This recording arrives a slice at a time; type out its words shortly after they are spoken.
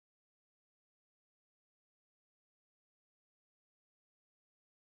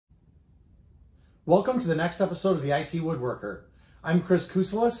Welcome to the next episode of the IT Woodworker. I'm Chris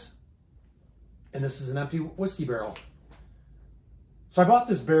Kuselis, and this is an empty whiskey barrel. So I bought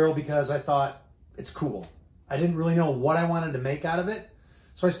this barrel because I thought it's cool. I didn't really know what I wanted to make out of it.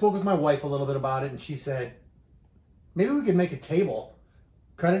 So I spoke with my wife a little bit about it, and she said, maybe we could make a table,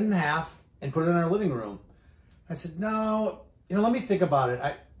 cut it in half, and put it in our living room. I said, no, let me think about it.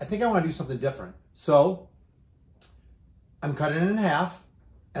 I think I want to do something different. So I'm cutting it in half,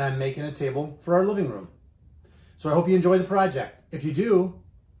 and I'm making a table for our living room. So I hope you enjoy the project. If you do,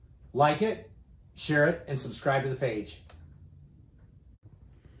 like it, share it, and subscribe to the page.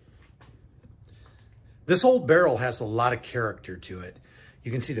 This old barrel has a lot of character to it.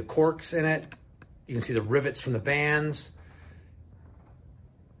 You can see the corks in it. You can see the rivets from the bands,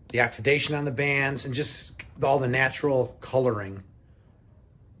 the oxidation on the bands, and just all the natural coloring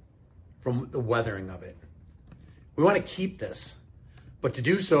from the weathering of it. We want to keep this. But to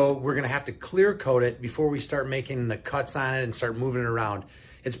do so, we're going to have to clear coat it before we start making the cuts on it and start moving it around.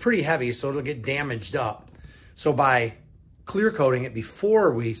 It's pretty heavy, so it'll get damaged up. So by clear coating it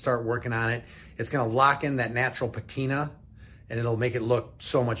before we start working on it, it's going to lock in that natural patina and it'll make it look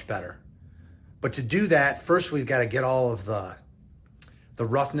so much better. But to do that, first we've got to get all of the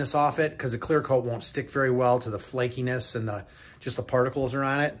roughness off it, because the clear coat won't stick very well to the flakiness and just the particles are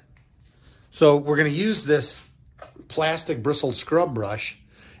on it. So we're going to use this plastic bristled scrub brush,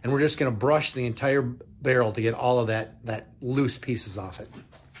 and we're just going to brush the entire barrel to get all of that loose pieces off it.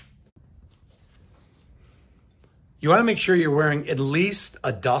 You want to make sure you're wearing at least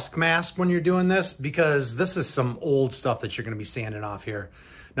a dust mask when you're doing this, because this is some old stuff that you're going to be sanding off here.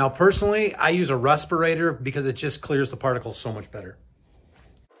 Now, personally, I use a respirator because it just clears the particles so much better.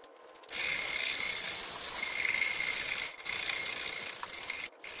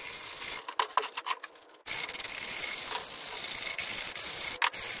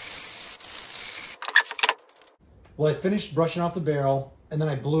 Well, I finished brushing off the barrel, and then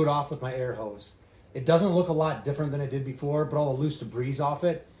I blew it off with my air hose. It doesn't look a lot different than it did before, but all the loose debris off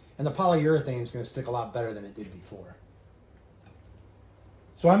it, and the polyurethane is going to stick a lot better than it did before.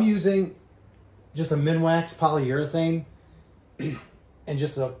 So I'm using just a Minwax polyurethane and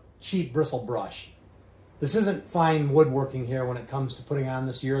just a cheap bristle brush. This isn't fine woodworking here when it comes to putting on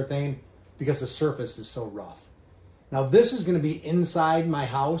this urethane, because the surface is so rough. Now this is going to be inside my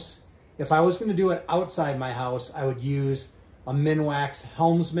house. If I was going to do it outside my house, I would use a Minwax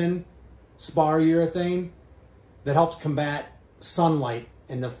Helmsman spar urethane that helps combat sunlight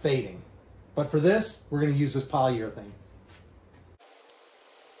and the fading. But for this, we're going to use this polyurethane.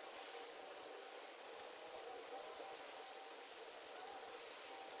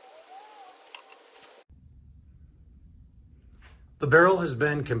 The barrel has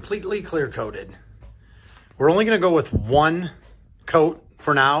been completely clear coated. We're only going to go with one coat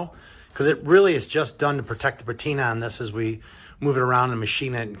for now, because it really is just done to protect the patina on this as we move it around and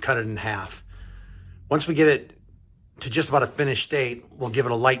machine it and cut it in half. Once we get it to just about a finished state, we'll give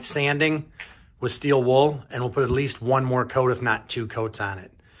it a light sanding with steel wool, and we'll put at least one more coat, if not two coats on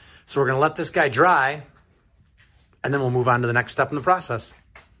it. So we're going to let this guy dry, and then we'll move on to the next step in the process.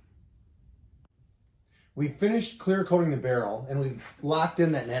 We've finished clear coating the barrel, and we've locked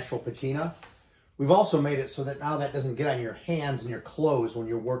in that natural patina. We've also made it so that now that doesn't get on your hands and your clothes when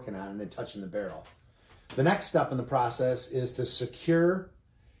you're working on it and touching the barrel. The next step in the process is to secure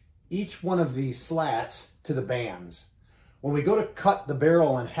each one of these slats to the bands. When we go to cut the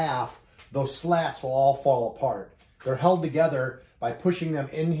barrel in half, those slats will all fall apart. They're held together by pushing them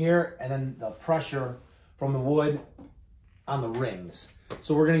in here and then the pressure from the wood on the rings.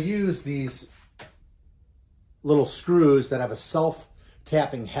 So we're going to use these little screws that have a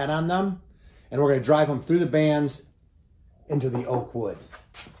self-tapping head on them, and we're going to drive them through the bands into the oak wood.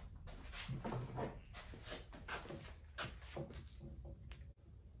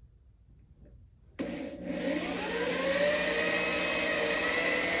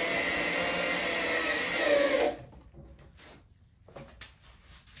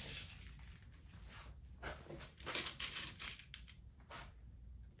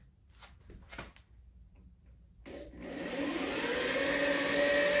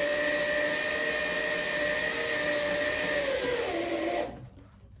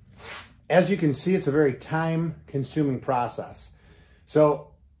 As you can see, it's a very time-consuming process.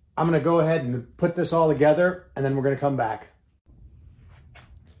 So I'm going to go ahead and put this all together, and then we're going to come back.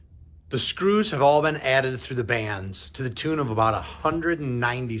 The screws have all been added through the bands to the tune of about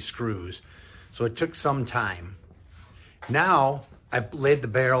 190 screws. So it took some time. Now I've laid the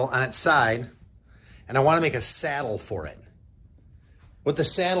barrel on its side, and I want to make a saddle for it. What the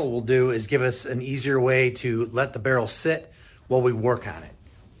saddle will do is give us an easier way to let the barrel sit while we work on it.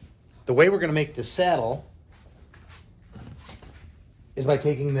 The way we're going to make this saddle is by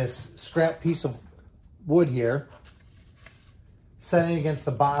taking this scrap piece of wood here, setting it against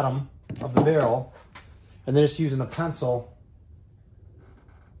the bottom of the barrel, and then just using a pencil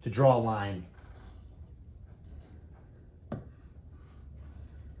to draw a line.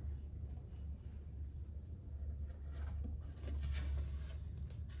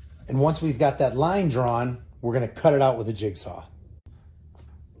 And once we've got that line drawn, we're going to cut it out with a jigsaw.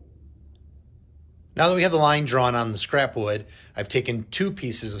 Now that we have the line drawn on the scrap wood, I've taken 2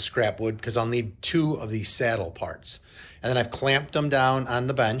 pieces of scrap wood because I'll need 2 of these saddle parts. And then I've clamped them down on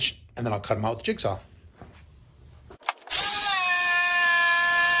the bench, and then I'll cut them out with the jigsaw.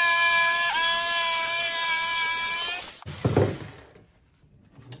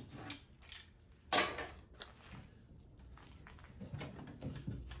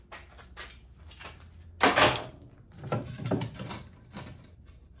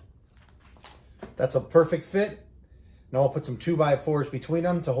 That's a perfect fit. Now I'll put some 2x4s between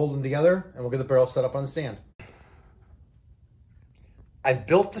them to hold them together, and we'll get the barrel set up on the stand. I've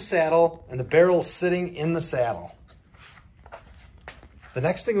built the saddle, and the barrel's sitting in the saddle. The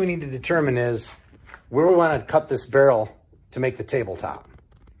next thing we need to determine is where we want to cut this barrel to make the tabletop.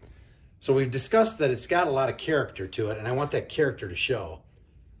 So we've discussed that it's got a lot of character to it, and I want that character to show.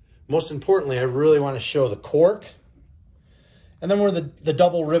 Most importantly, I really want to show the cork, and then where the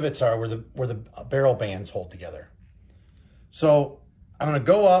double rivets are, where the barrel bands hold together. So I'm going to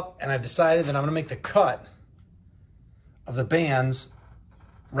go up, and I've decided that I'm going to make the cut of the bands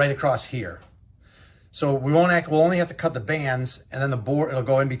right across here. So we'll only have to cut the bands, and then the board, it'll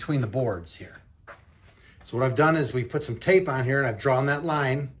go in between the boards here. So what I've done is we've put some tape on here, and I've drawn that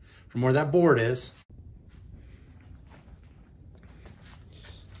line from where that board is.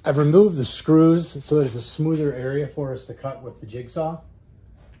 I've removed the screws so that it's a smoother area for us to cut with the jigsaw.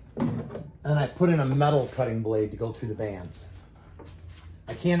 And I put in a metal cutting blade to go through the bands.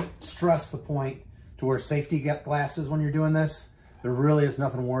 I can't stress the point to wear safety glasses when you're doing this. There really is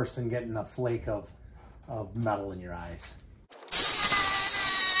nothing worse than getting a flake of metal in your eyes.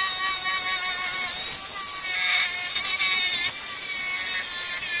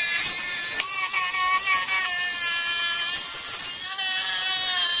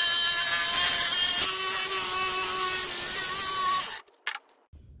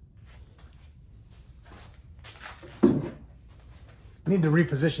 I need to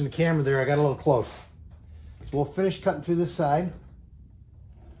reposition the camera there. I got a little close. So we'll finish cutting through this side.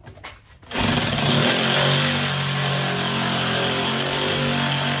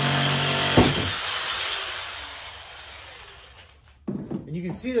 And you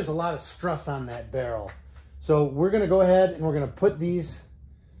can see there's a lot of stress on that barrel. So we're going to go ahead and we're going to put these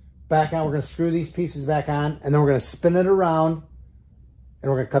back on. We're going to screw these pieces back on, and then we're going to spin it around, and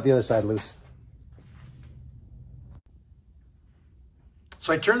we're going to cut the other side loose.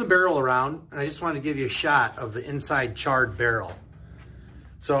 So I turned the barrel around, and I just wanted to give you a shot of the inside charred barrel.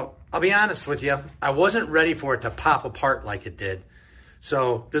 So I'll be honest with you, I wasn't ready for it to pop apart like it did.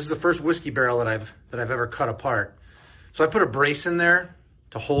 So this is the first whiskey barrel that I've ever cut apart. So I put a brace in there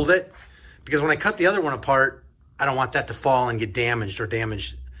to hold it, because when I cut the other one apart, I don't want that to fall and get damaged or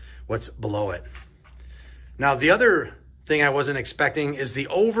damage what's below it. Now, the other thing I wasn't expecting is the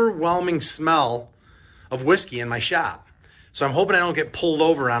overwhelming smell of whiskey in my shop. So I'm hoping I don't get pulled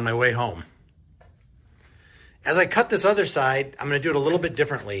over on my way home. As I cut this other side, I'm going to do it a little bit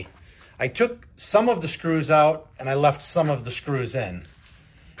differently. I took some of the screws out and I left some of the screws in.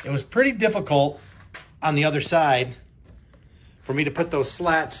 It was pretty difficult on the other side for me to put those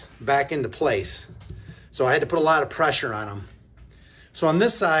slats back into place. So I had to put a lot of pressure on them. So on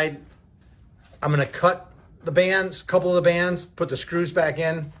this side, I'm going to cut the bands, a couple of the bands, put the screws back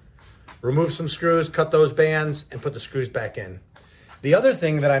in, remove some screws, cut those bands, and put the screws back in. The other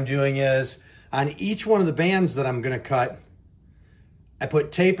thing that I'm doing is, on each one of the bands that I'm going to cut, I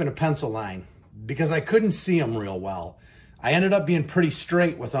put tape and a pencil line because I couldn't see them real well. I ended up being pretty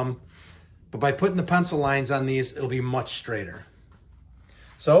straight with them, but by putting the pencil lines on these, it'll be much straighter.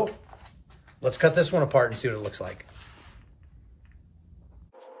 So let's cut this one apart and see what it looks like.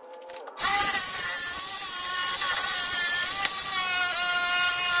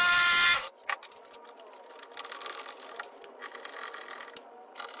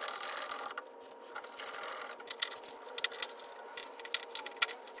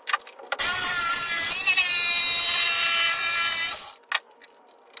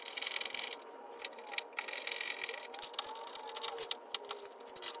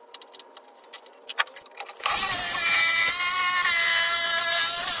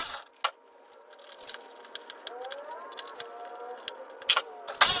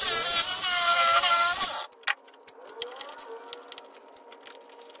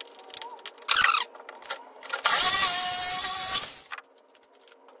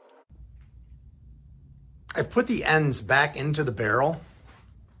 I put the ends back into the barrel,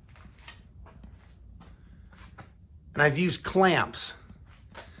 and I've used clamps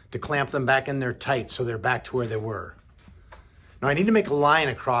to clamp them back in there tight so they're back to where they were. Now I need to make a line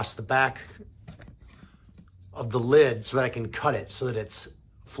across the back of the lid so that I can cut it so that it's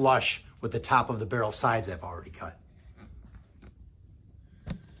flush with the top of the barrel sides I've already cut.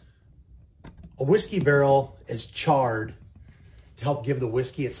 A whiskey barrel is charred to help give the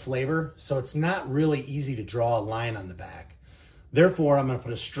whiskey its flavor, so it's not really easy to draw a line on the back. Therefore, I'm going to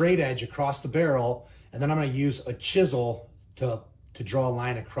put a straight edge across the barrel, and then I'm going to use a chisel to draw a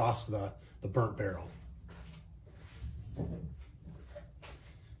line across the burnt barrel.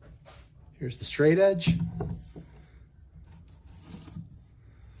 Here's the straight edge.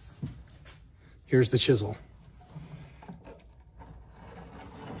 Here's the chisel.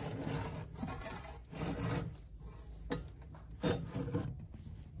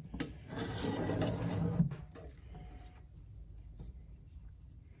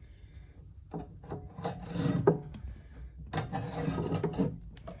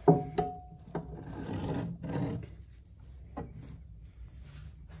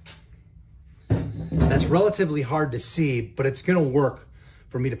 That's relatively hard to see, but it's going to work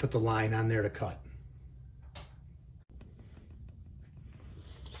for me to put the line on there to cut.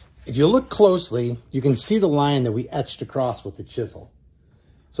 If you look closely, you can see the line that we etched across with the chisel.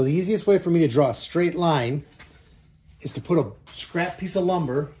 So the easiest way for me to draw a straight line is to put a scrap piece of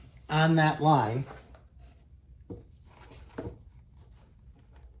lumber on that line.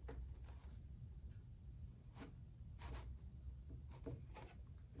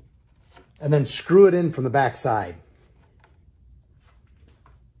 And then screw it in from the back side.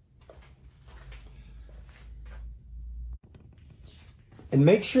 And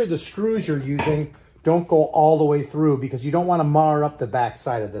make sure the screws you're using don't go all the way through, because you don't want to mar up the back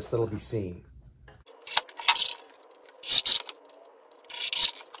side of this. That'll be seen.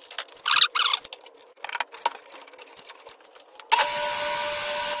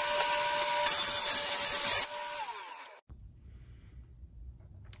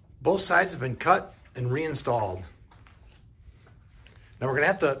 Both sides have been cut and reinstalled. Now we're going to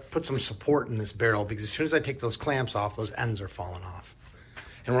have to put some support in this barrel, because as soon as I take those clamps off, those ends are falling off.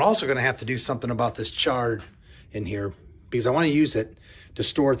 And we're also going to have to do something about this chard in here, because I want to use it to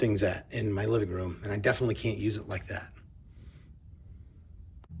store things in my living room, and I definitely can't use it like that.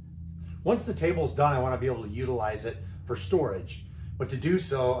 Once the table's done, I want to be able to utilize it for storage. But to do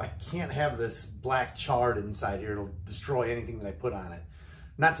so, I can't have this black chard inside here. It'll destroy anything that I put on it.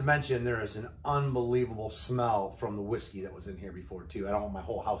 Not to mention, there is an unbelievable smell from the whiskey that was in here before too. I don't want my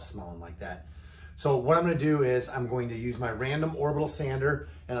whole house smelling like that. So what I'm going to do is I'm going to use my random orbital sander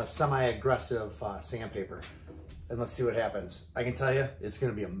and a semi-aggressive sandpaper. And let's see what happens. I can tell you, it's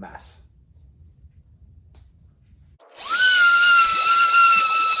going to be a mess.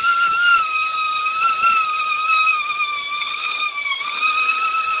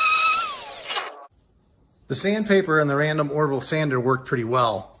 The sandpaper and the random orbital sander worked pretty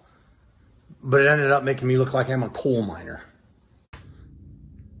well, but it ended up making me look like I'm a coal miner.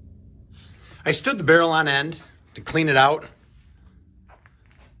 I stood the barrel on end to clean it out,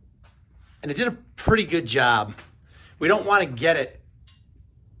 and it did a pretty good job. We don't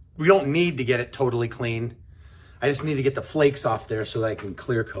need to get it totally clean. I just need to get the flakes off there so that I can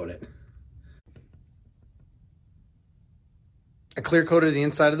clear coat it. I clear coated the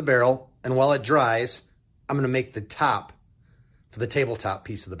inside of the barrel, and while it dries, I'm going to make the top for the tabletop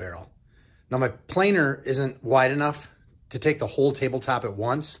piece of the barrel. Now my planer isn't wide enough to take the whole tabletop at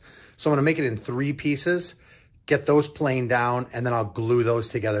once, so I'm going to make it in 3 pieces, get those planed down, and then I'll glue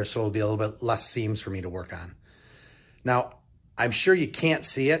those together so it'll be a little bit less seams for me to work on. Now, I'm sure you can't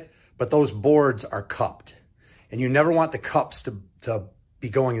see it, but those boards are cupped, and you never want the cups to be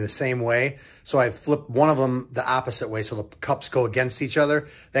going the same way. So I flipped one of them the opposite way so the cups go against each other.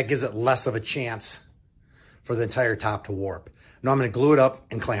 That gives it less of a chance for the entire top to warp. Now I'm going to glue it up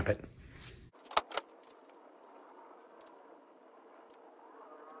and clamp it.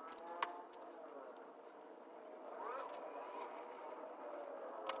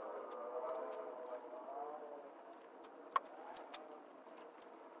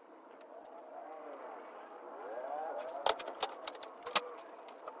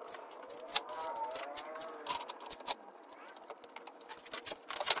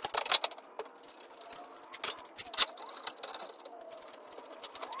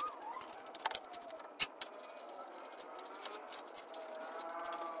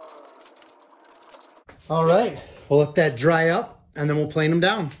 All right, we'll let that dry up and then we'll plane them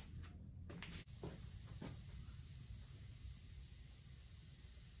down.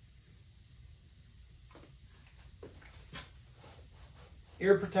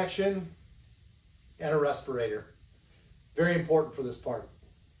 ear protection, and a respirator. Very important for this part.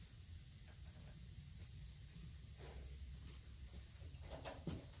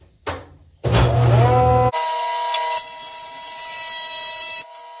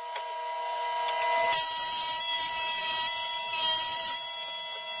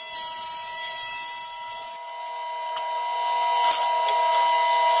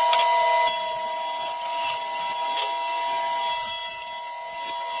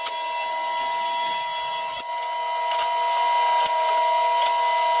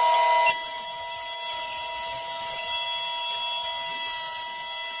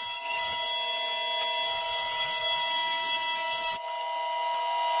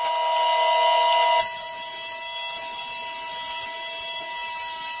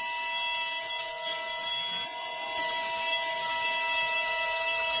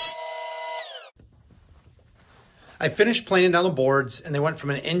 I finished planing down the boards and they went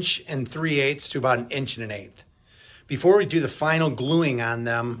from 1 3/8 inches to about 1 1/8 inches. Before we do the final gluing on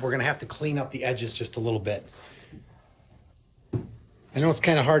them, we're gonna have to clean up the edges just a little bit. I know it's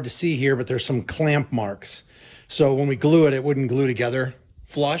kind of hard to see here, but there's some clamp marks. So when we glue it, it wouldn't glue together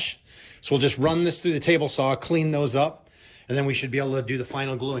flush. So we'll just run this through the table saw, clean those up, and then we should be able to do the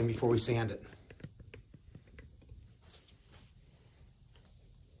final gluing before we sand it.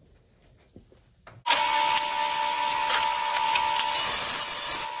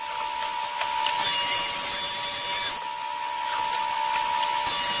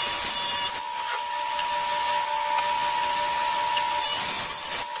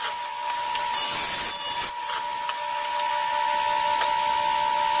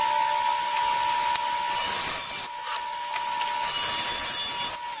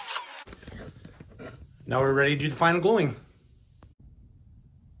 Now we're ready to do the final gluing.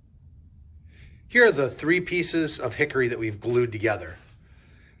 Here are the 3 pieces of hickory that we've glued together.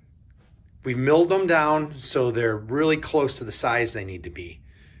 We've milled them down so they're really close to the size they need to be.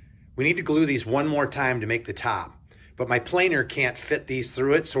 We need to glue these one more time to make the top, but my planer can't fit these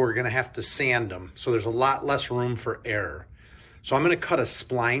through it, so we're gonna have to sand them. So there's a lot less room for error. So I'm gonna cut a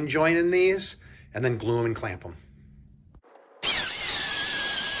spline joint in these and then glue them and clamp them.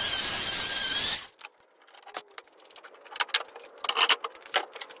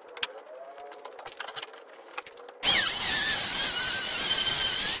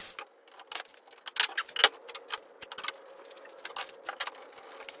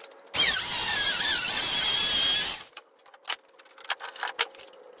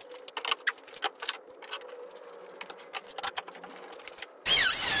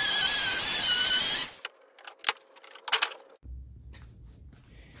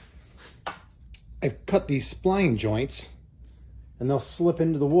 I've cut these spline joints and they'll slip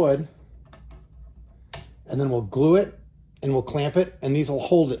into the wood, and then we'll glue it and we'll clamp it, and these will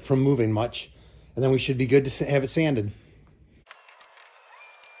hold it from moving much, and then we should be good to have it sanded.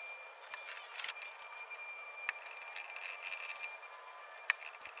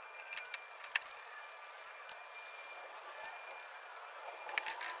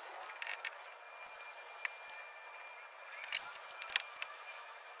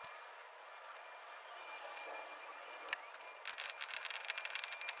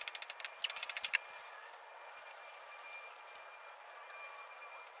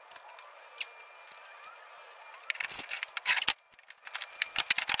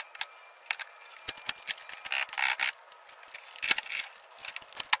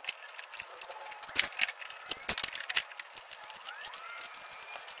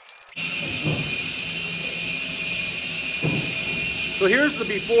 So here's the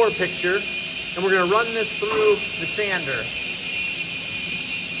before picture, and we're gonna run this through the sander.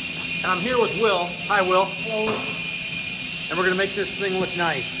 And I'm here with Will. Hi, Will. Hello. And we're gonna make this thing look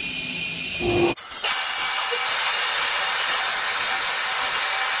nice.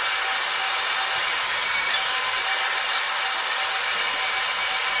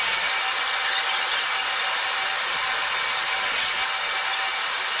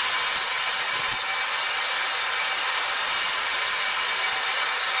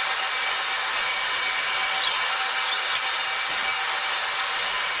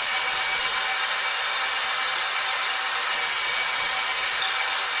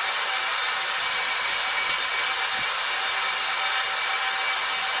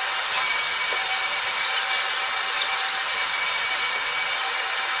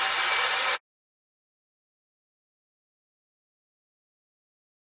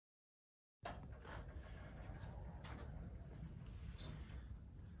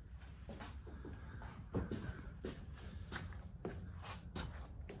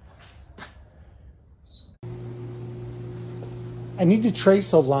 I need to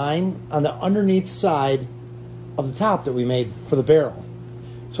trace a line on the underneath side of the top that we made for the barrel.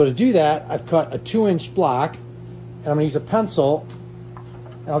 So to do that, I've cut a 2-inch block, and I'm going to use a pencil,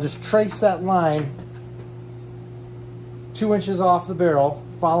 and I'll just trace that line 2 inches off the barrel,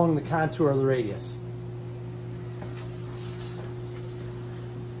 following the contour of the radius.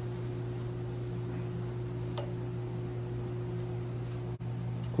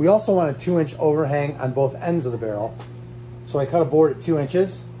 We also want a 2-inch overhang on both ends of the barrel. So I cut a board at 2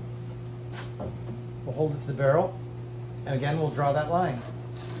 inches. We'll hold it to the barrel, and again, we'll draw that line.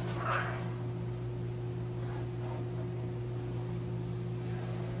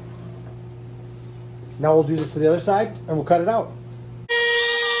 Now we'll do this to the other side, and we'll cut it out.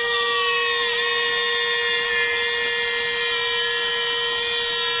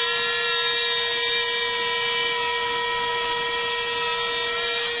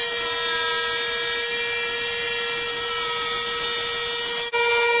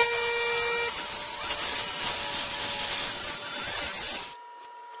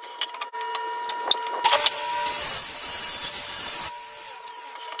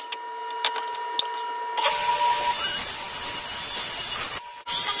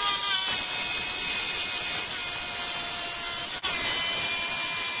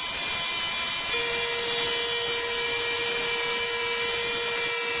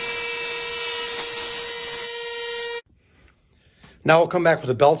 Now we'll come back with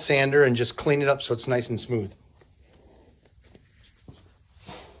a belt sander and just clean it up so it's nice and smooth.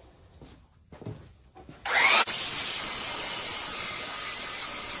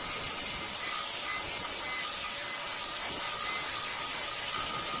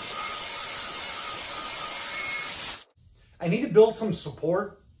 I need to build some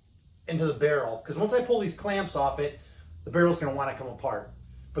support into the barrel, because once I pull these clamps off it, the barrel's going to want to come apart.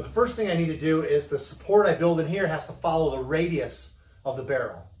 But the first thing I need to do is the support I build in here has to follow the radius of the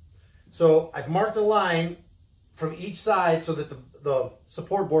barrel. So I've marked a line from each side so that the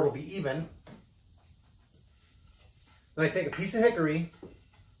support board will be even. Then I take a piece of hickory,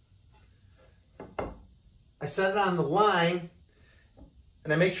 I set it on the line,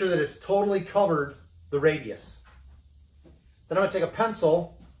 and I make sure that it's totally covered the radius. Then I'm going to take a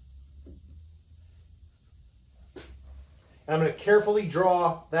pencil, and I'm going to carefully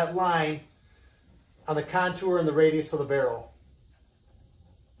draw that line on the contour and the radius of the barrel.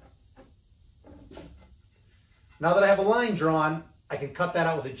 Now that I have a line drawn, I can cut that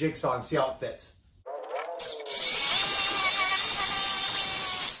out with a jigsaw and see how it fits.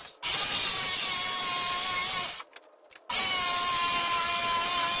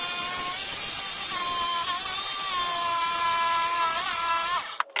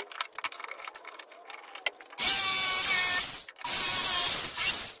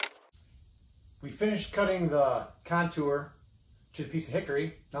 We finished cutting the contour to the piece of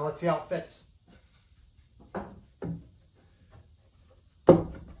hickory. Now let's see how it fits.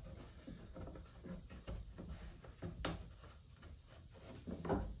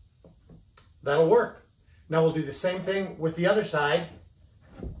 That'll work. Now we'll do the same thing with the other side.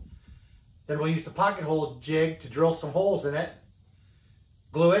 Then we'll use the pocket hole jig to drill some holes in it,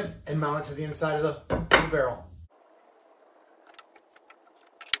 glue it, and mount it to the inside of the barrel.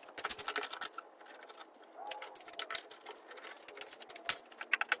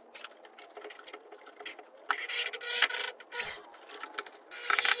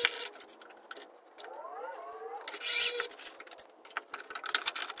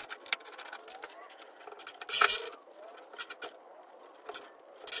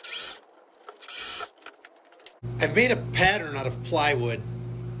 I've made a pattern out of plywood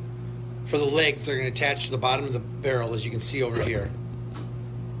for the legs that are going to attach to the bottom of the barrel, as you can see over here.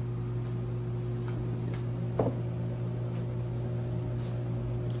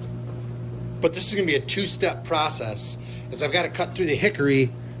 But this is going to be a two-step process, as I've got to cut through the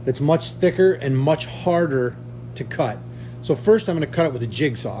hickory that's much thicker and much harder to cut. So first I'm going to cut it with a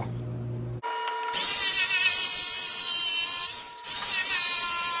jigsaw.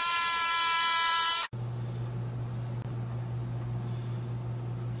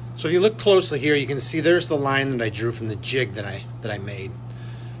 So if you look closely here, you can see there's the line that I drew from the jig that I made.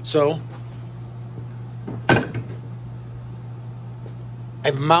 So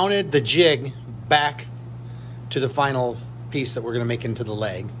I've mounted the jig back to the final piece that we're going to make into the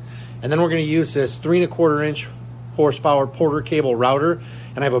leg. And then we're going to use this 3¼ inch horsepower Porter cable router,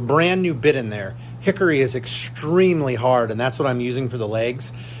 and I have a brand new bit in there. Hickory is extremely hard, and that's what I'm using for the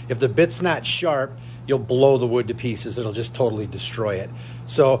legs. If the bit's not sharp, you'll blow the wood to pieces. It'll just totally destroy it.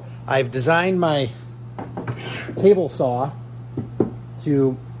 So I've designed my table saw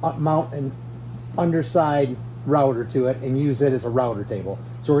to mount an underside router to it and use it as a router table.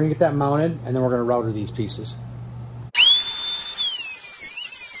 So we're gonna get that mounted, and then we're gonna router these pieces.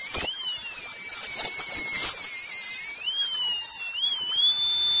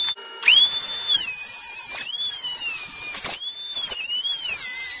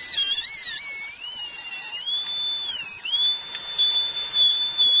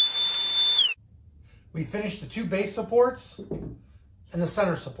 We finished the 2 base supports and the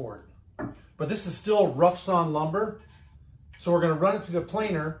center support. But this is still rough sawn lumber. So we're going to run it through the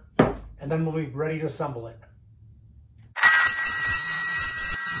planer, and then we'll be ready to assemble it.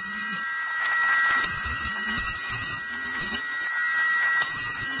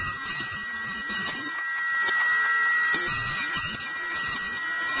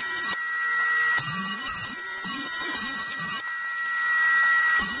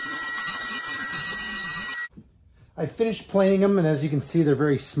 I finished planing them, and as you can see, they're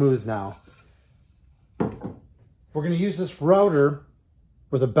very smooth now. We're going to use this router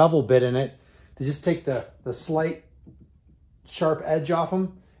with a bevel bit in it to just take the slight sharp edge off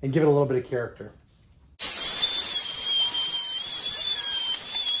them and give it a little bit of character.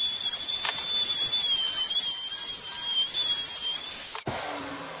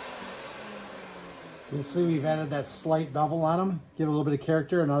 You'll see we've added that slight bevel on them, give it a little bit of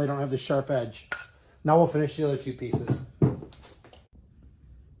character, and now they don't have the sharp edge. Now we'll finish the other 2 pieces.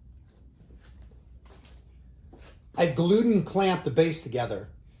 I've glued and clamped the base together.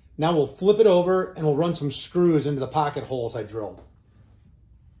 Now we'll flip it over and we'll run some screws into the pocket holes I drilled.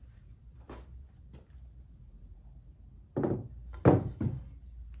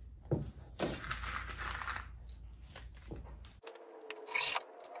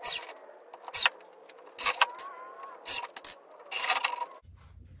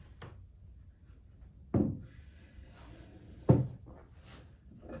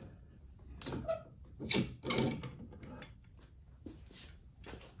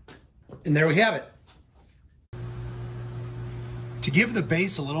 And there we have it. To give the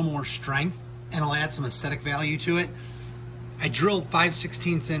base a little more strength, and I'll add some aesthetic value to it, I drilled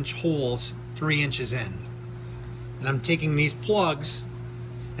 5/16 inch holes 3 inches in. And I'm taking these plugs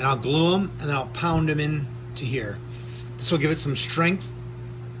and I'll glue them and then I'll pound them in to here. This will give it some strength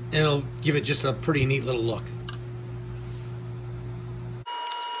and it'll give it just a pretty neat little look.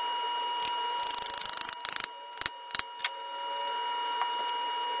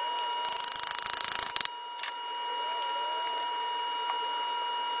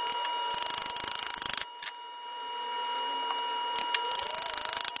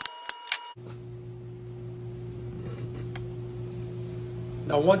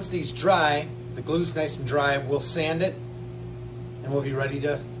 Now once these dry, the glue's nice and dry, we'll sand it and we'll be ready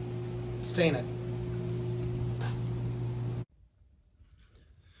to stain it.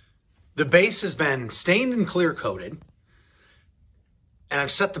 The base has been stained and clear coated, and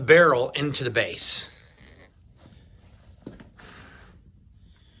I've set the barrel into the base.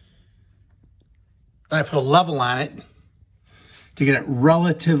 Then I put a level on it to get it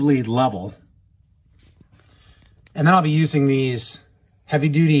relatively level. And then I'll be using these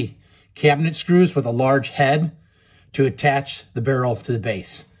heavy-duty cabinet screws with a large head to attach the barrel to the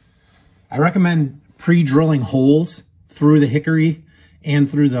base. I recommend pre-drilling holes through the hickory and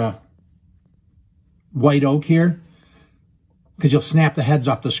through the white oak here, because you'll snap the heads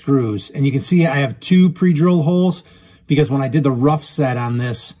off the screws. And you can see I have 2 pre-drilled holes because when I did the rough set on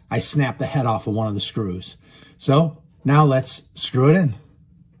this, I snapped the head off of one of the screws. So now let's screw it in.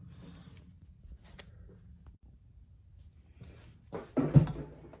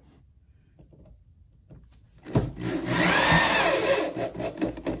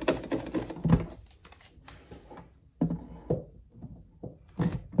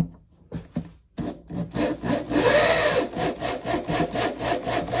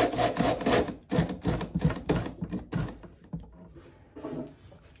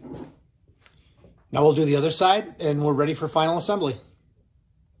 Now we'll do the other side and we're ready for final assembly.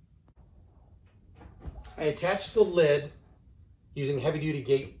 I attached the lid using heavy-duty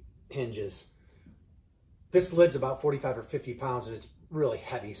gate hinges. This lid's about 45 or 50 pounds and it's really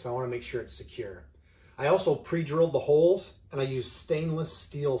heavy, so I want to make sure it's secure. I also pre-drilled the holes and I used stainless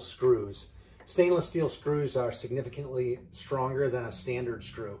steel screws. Stainless steel screws are significantly stronger than a standard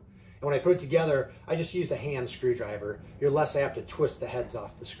screw. And when I put it together, I just used a hand screwdriver. You're less apt to twist the heads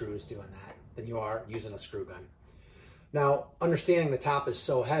off the screws doing that than you are using a screw gun. Now, understanding the top is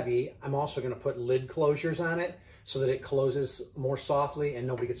so heavy, I'm also going to put lid closures on it so that it closes more softly and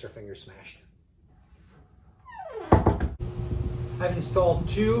nobody gets their fingers smashed. I've installed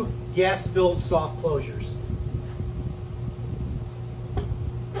 2 gas-filled soft closures.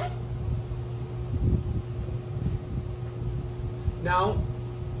 Now,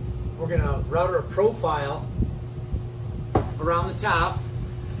 we're gonna router a profile around the top,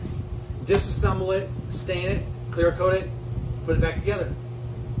 disassemble it, stain it, clear coat it, put it back together.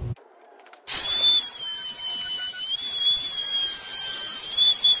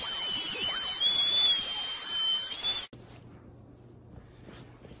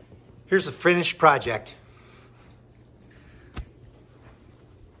 Here's the finished project.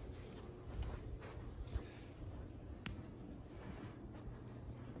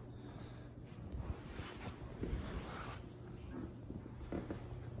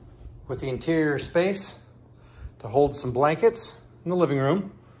 With the interior space to hold some blankets in the living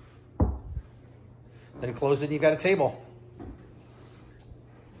room. Then close it and you got a table.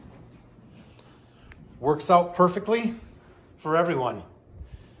 Works out perfectly for everyone.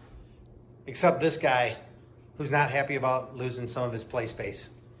 Except this guy who's not happy about losing some of his play space.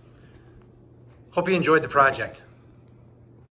 Hope you enjoyed the project.